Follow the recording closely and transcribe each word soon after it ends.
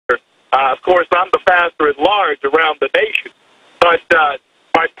of course, I'm the pastor at large around the nation. But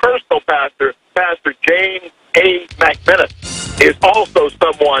my personal pastor, Pastor James A. McMinnis, is also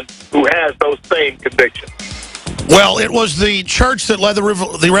someone who has those same convictions. Well, it was the church that led the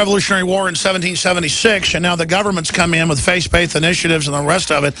Revolutionary War in 1776, and now the government's come in with faith-based initiatives and the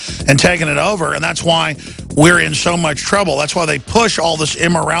rest of it and taken it over, and that's why we're in so much trouble. That's why they push all this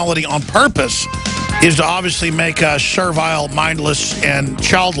immorality on purpose, is to obviously make us servile, mindless, and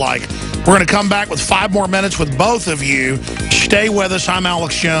childlike. We're going to come back with 5 more minutes with both of you. Stay with us. I'm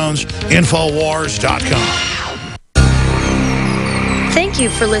Alex Jones, Infowars.com. Thank you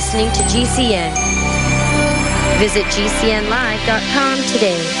for listening to GCN. Visit GCNlive.com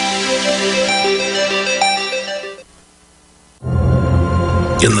today.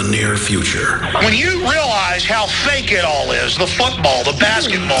 In the near future. When you realize how fake it all is, the football, the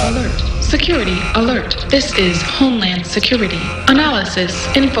basketball. Alert. Security alert. This is Homeland Security. Analysis.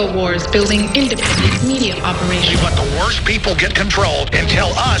 InfoWars building independent media operation. We let the worst people get control and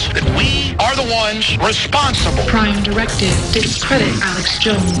tell us that we are the ones responsible. Prime directive. Discredit Alex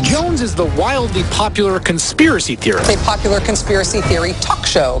Jones. Jones is the wildly popular conspiracy theorist. A popular conspiracy theory talk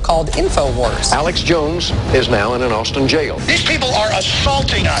show called InfoWars. Alex Jones is now in an Austin jail. These people are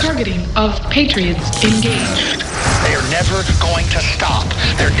assaulting us. Targeting of patriots engaged. They are never going to stop.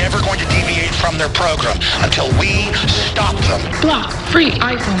 They're never going to deviate from their program until we stop them. Block free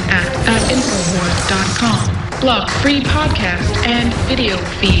iPhone app at Infowars.com. Block free podcast and video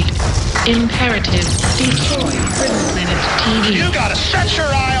feed. Imperative. Destroy Prison Planet TV. You gotta set your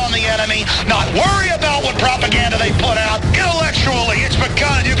eye on the enemy, not worry about what propaganda they put out. Intellectually, it's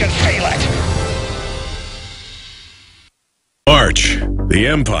begun. You can feel it. March. The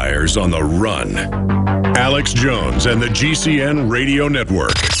Empire's on the run. Alex Jones and the GCN Radio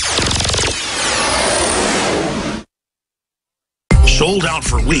Network. Sold out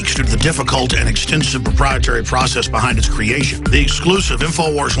for weeks due to the difficult and extensive proprietary process behind its creation. The exclusive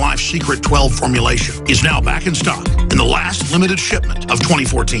InfoWars Life Secret 12 formulation is now back in stock in the last limited shipment of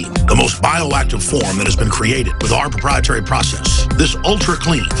 2014. The most bioactive form that has been created with our proprietary process. This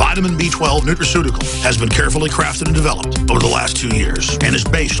ultra-clean vitamin B12 nutraceutical has been carefully crafted and developed over the last 2 years and is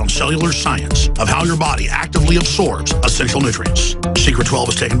based on cellular science of how your body actively absorbs essential nutrients. Secret 12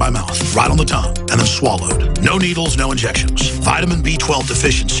 is taken by mouth, right on the tongue, and then swallowed. No needles, no injections. Vitamin B12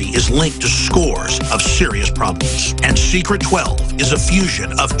 deficiency is linked to scores of serious problems. And Secret 12 is a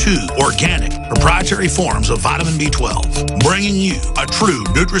fusion of 2 organic proprietary forms of vitamin B12, bringing you a true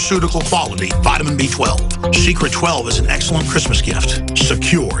nutraceutical quality vitamin B12. Secret 12 is an excellent Christmas gift.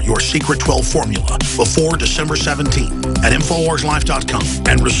 Secure your Secret 12 formula before December 17th at InfoWarsLife.com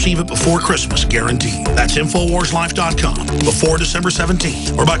and receive it before Christmas guaranteed. That's InfoWarsLife.com before December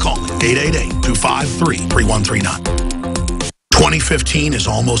 17th or by calling 888-253-3139. 2015 is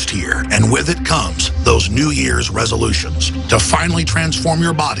almost here, and with it comes those New Year's resolutions to finally transform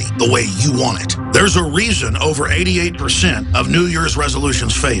your body the way you want it. There's a reason over 88% of New Year's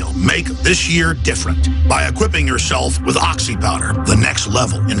resolutions fail. Make this year different by equipping yourself with Oxy Powder, the next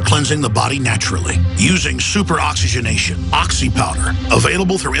level in cleansing the body naturally. Using super oxygenation, Oxy Powder,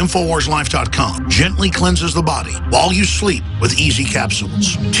 available through InfoWarsLife.com, gently cleanses the body while you sleep with easy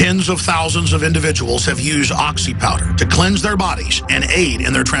capsules. Tens of thousands of individuals have used Oxy Powder to cleanse their bodies and aid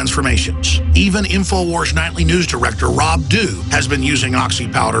in their transformations. Even InfoWars Nightly News Director Rob Dew has been using Oxy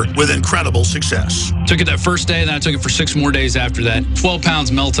Powder with incredible success. Took it that first day, and then I took it for 6 more days after that. 12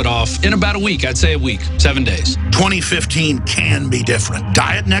 pounds melted off in about a week. I'd say a week, 7 days. 2015 can be different.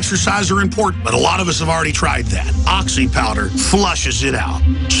 Diet and exercise are important, but a lot of us have already tried that. Oxy Powder flushes it out.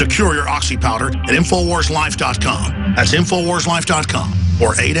 Secure your Oxy Powder at InfoWarsLife.com. That's InfoWarsLife.com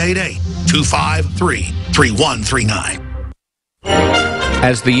or 888-253-3139.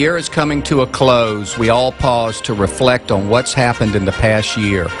 As the year is coming to a close, we all pause to reflect on what's happened in the past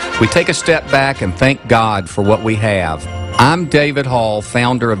year. We take a step back and thank God for what we have. I'm David Hall,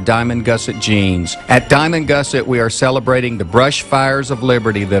 founder of Diamond Gusset Jeans. At Diamond Gusset, we are celebrating the brush fires of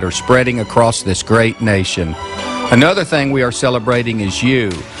liberty that are spreading across this great nation. Another thing we are celebrating is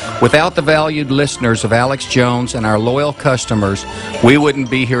you. Without the valued listeners of Alex Jones and our loyal customers, we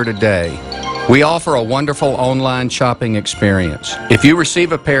wouldn't be here today. We offer a wonderful online shopping experience. If you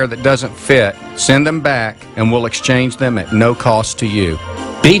receive a pair that doesn't fit, send them back and we'll exchange them at no cost to you.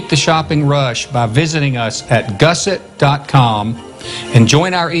 Beat the shopping rush by visiting us at gusset.com and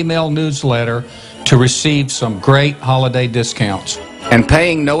join our email newsletter to receive some great holiday discounts. And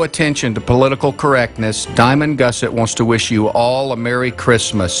paying no attention to political correctness, Diamond Gusset wants to wish you all a Merry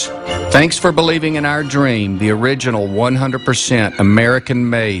Christmas. Thanks for believing in our dream, the original 100%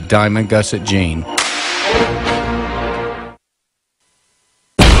 American-made Diamond Gusset jean.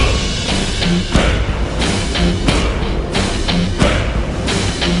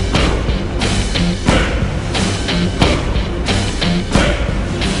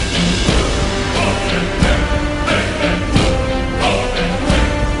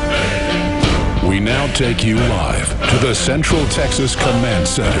 take you live to the Central Texas Command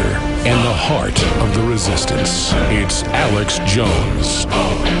Center in the heart of the resistance. It's Alex Jones.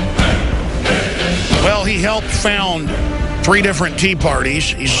 Well, he helped found 3 different Tea Parties.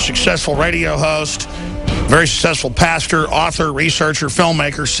 He's a successful radio host, very successful pastor, author, researcher,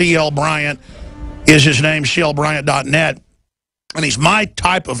 filmmaker. C.L. Bryant is his name, clbryant.net. And he's my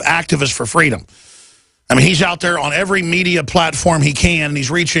type of activist for freedom. I mean, he's out there on every media platform he can, and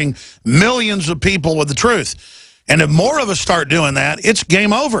he's reaching millions of people with the truth. And if more of us start doing that, it's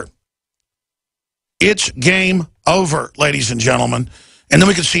game over. It's game over, ladies and gentlemen. And then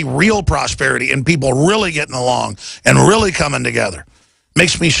we can see real prosperity and people really getting along and really coming together.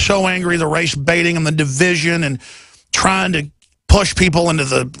 Makes me so angry, the race baiting and the division and trying to push people into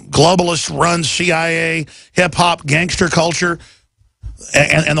the globalist-run CIA, hip-hop, gangster culture.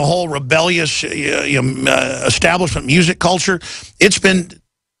 And the whole rebellious establishment music culture, it's been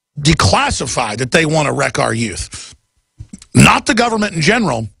declassified that they want to wreck our youth. Not the government in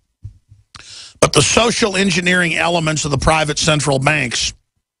general, but the social engineering elements of the private central banks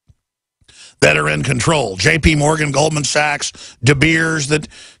that are in control. J.P. Morgan, Goldman Sachs, De Beers that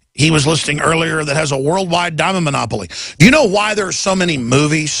he was listing earlier that has a worldwide diamond monopoly. Do you know why there are so many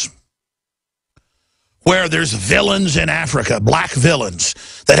movies where there's villains in Africa, black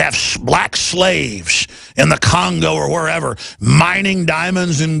villains, that have black slaves in the Congo or wherever, mining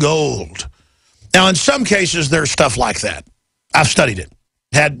diamonds and gold? Now, in some cases, there's stuff like that. I've studied it.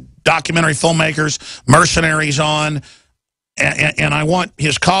 Had documentary filmmakers, mercenaries on, and I want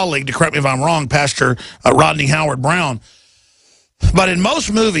his colleague to correct me if I'm wrong, Pastor Rodney Howard Browne. But in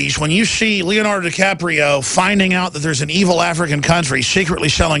most movies, when you see Leonardo DiCaprio finding out that there's an evil African country secretly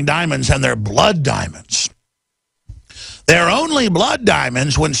selling diamonds, and they're blood diamonds. They're only blood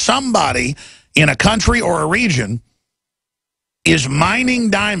diamonds when somebody in a country or a region is mining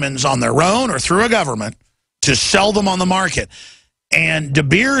diamonds on their own or through a government to sell them on the market. And De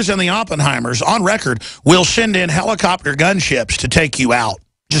Beers and the Oppenheimers, on record, will send in helicopter gunships to take you out,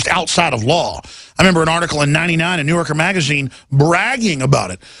 just outside of law. I remember an article in '99 in New Yorker magazine bragging about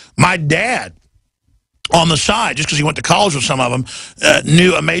it. My dad, on the side, just because he went to college with some of them,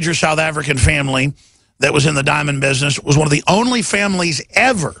 knew a major South African family that was in the diamond business, was one of the only families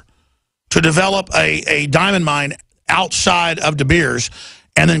ever to develop a diamond mine outside of De Beers.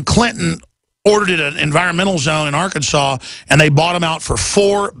 And then Clinton ordered it an environmental zone in Arkansas, and they bought them out for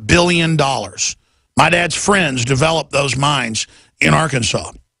 $4 billion. My dad's friends developed those mines in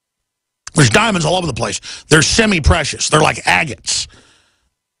Arkansas. There's diamonds all over the place. They're semi-precious. They're like agates.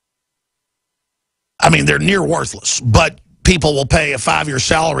 I mean, they're near worthless, but people will pay a 5-year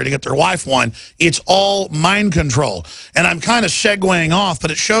salary to get their wife one. It's all mind control. And I'm kind of segueing off, but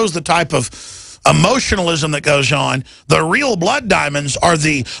it shows the type of emotionalism that goes on. The real blood diamonds are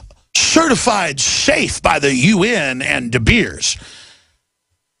the certified safe by the UN and De Beers.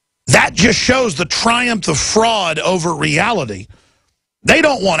 That just shows the triumph of fraud over reality. They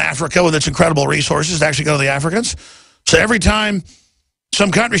don't want Africa with its incredible resources to actually go to the Africans. So every time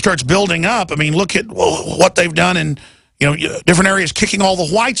some country starts building up, I mean, look at what they've done in different areas, kicking all the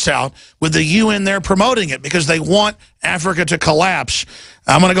whites out with the UN there promoting it because they want Africa to collapse.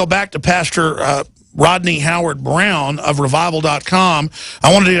 I'm going to go back to Pastor Rodney Howard Browne of Revival.com.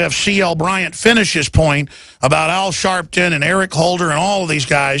 I wanted to have C.L. Bryant finish his point about Al Sharpton and Eric Holder and all of these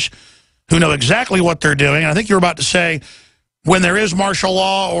guys who know exactly what they're doing. I think you're about to say when there is martial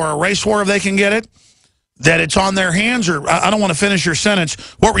law or a race war, if they can get it, that it's on their hands. Or I don't want to finish your sentence.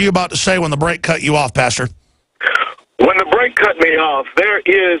 What were you about to say when the break cut you off, Pastor? When the break cut me off, there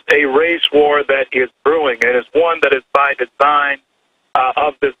is a race war that is brewing, and it's one that is by design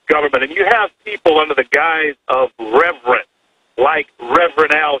of this government. And you have people under the guise of reverend, like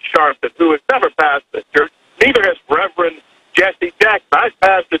Reverend Al Sharpton, who has never pastored a church. Neither has Reverend Jesse Jackson. I've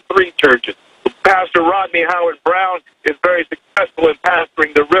pastored 3 churches. Pastor Rodney Howard Browne is very successful in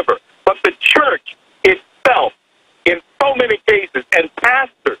pastoring the river. But the church itself, in so many cases, and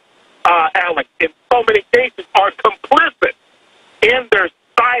pastors, Alex, in so many cases, are complicit in their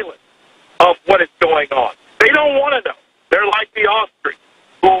silence of what is going on. They don't want to know. They're like the ostrich,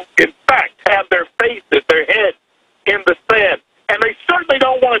 who, in fact, have their faces, their heads in the sand. And they certainly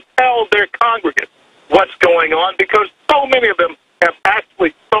don't want to tell their congregants what's going on because so many of them have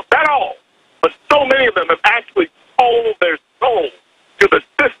actually, not all, but so many of them have actually sold their soul to the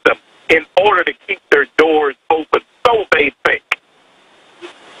system in order to keep their doors open. So they think.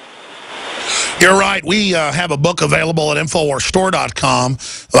 You're right. We have a book available at InfoWarsStore.com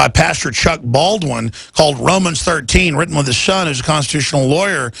by Pastor Chuck Baldwin called Romans 13, written with his son, who's a constitutional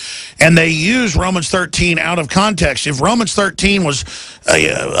lawyer. And they use Romans 13 out of context. If Romans 13 was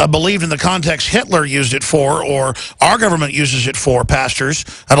believed in the context Hitler used it for, or our government uses it for, pastors,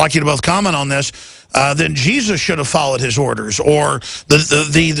 I'd like you to both comment on this, then Jesus should have followed his orders, or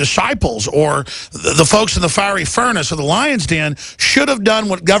the disciples, or the folks in the fiery furnace or the lion's den should have done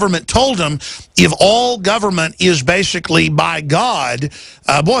what government told them. If all government is basically by God,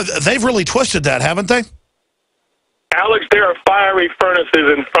 boy, they've really twisted that, haven't they? Alex, there are fiery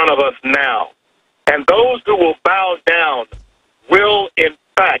furnaces in front of us now, and those who will bow down will, in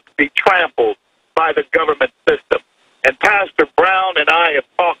fact, be trampled by the government system. And Pastor Browne and I have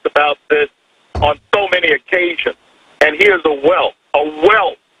talked about this on so many occasions, and here's a wealth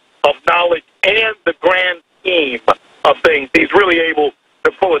of knowledge and the grand scheme of things. He's really able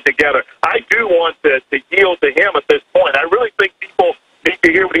to pull it together. I do want to yield to him at this point. I really think people need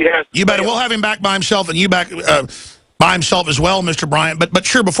to hear what he has to say. You better. We'll have him back by himself, and you back by himself as well, Mr. Bryant. But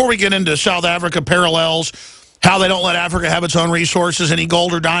sure, before we get into South Africa parallels, how they don't let Africa have its own resources, any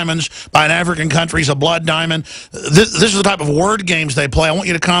gold or diamonds by an African country is a blood diamond. This is the type of word games they play. I want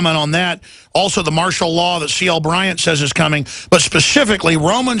you to comment on that. Also, the martial law that C.L. Bryant says is coming, but specifically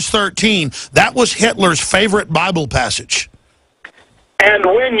Romans 13, that was Hitler's favorite Bible passage. And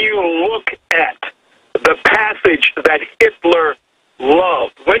when you look at the passage that Hitler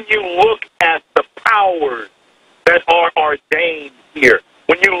loved, when you look at the powers that are ordained here,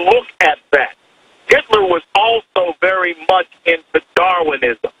 when you look at that, Hitler was also very much into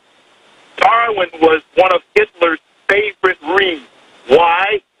Darwinism. Darwin was one of Hitler's favorite reads.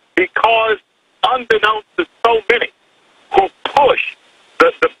 Why? Because unbeknownst to so many who push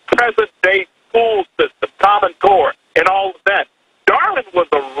the present-day school system, Common Core, and all of that, Darwin was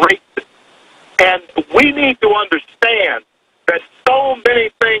a racist. And we need to understand that so many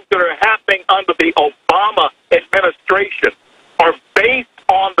things that are happening under the Obama administration are based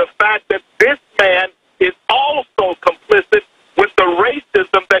on the fact that this man is also complicit with the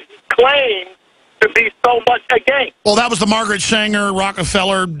racism that he claims to be so much against. Well, that was the Margaret Sanger,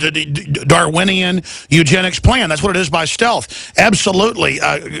 Rockefeller, Darwinian eugenics plan. That's what it is by stealth. Absolutely.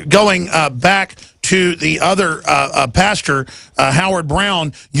 Going back to the other pastor, Howard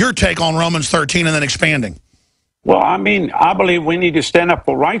Browne, your take on Romans 13 and then expanding. Well, I mean, I believe we need to stand up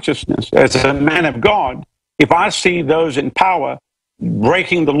for righteousness. As a man of God, if I see those in power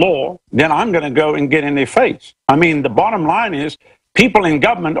breaking the law, then I'm going to go and get in their face. I mean, the bottom line is people in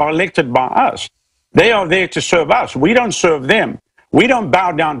government are elected by us. They are there to serve us. We don't serve them. We don't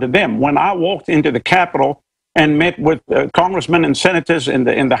bow down to them. When I walked into the Capitol and met with congressmen and senators in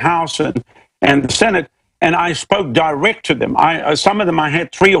the House and the Senate, and I spoke direct to them. Some of them I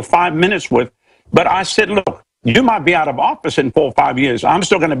had 3 or 5 minutes with, but I said, look, you might be out of office in 4 or 5 years. I'm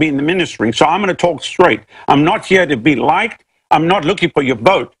still going to be in the ministry, so I'm going to talk straight. I'm not here to be liked. I'm not looking for your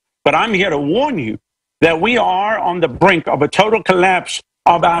vote, but I'm here to warn you that we are on the brink of a total collapse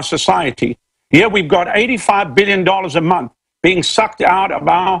of our society. Yeah, we've got $85 billion a month being sucked out of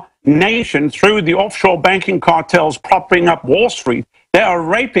our nation through the offshore banking cartels propping up Wall Street. They are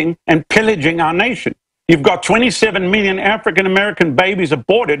raping and pillaging our nation. You've got 27 million African-American babies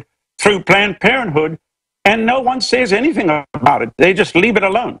aborted through Planned Parenthood, and no one says anything about it. They just leave it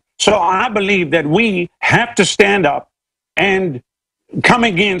alone. So I believe that we have to stand up and come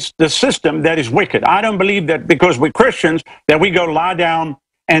against the system that is wicked. I don't believe that because we're Christians that we go lie down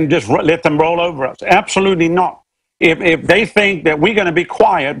and just let them roll over us. Absolutely not. If they think that we're going to be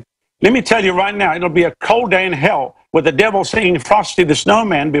quiet, let me tell you right now, it'll be a cold day in hell with the devil singing Frosty the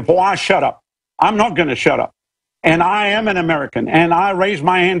Snowman before I shut up. I'm not going to shut up. And I am an American, and I raise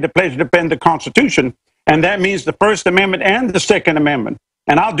my hand to pledge to defend the Constitution, and that means the First Amendment and the Second Amendment,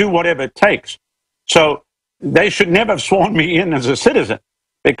 and I'll do whatever it takes. So they should never have sworn me in as a citizen,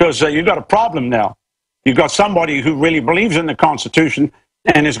 because you've got a problem now. You've got somebody who really believes in the Constitution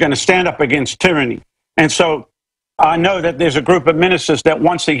and is going to stand up against tyranny. And so I know that there's a group of ministers that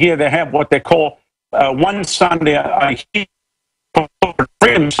once a year they have what they call one Sunday a year,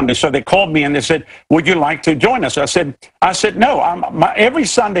 Freedom Sunday. So they called me and they said, would you like to join us? I said no, every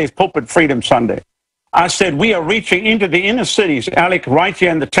Sunday is Pulpit Freedom Sunday. I said, we are reaching into the inner cities, Alec, right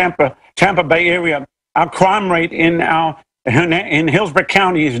here in the Tampa Bay area. Our crime rate in Hillsborough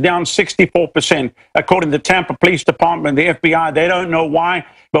County is down 64%, according to the Tampa Police Department, the FBI. They don't know why,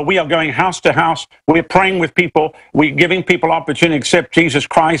 but we are going house to house. We're praying with people. We're giving people opportunity to accept Jesus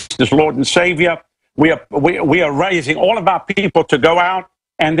Christ as Lord and Savior. We are raising all of our people to go out,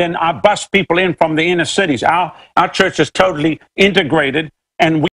 and then I bus people in from the inner cities. Our church is totally integrated, and we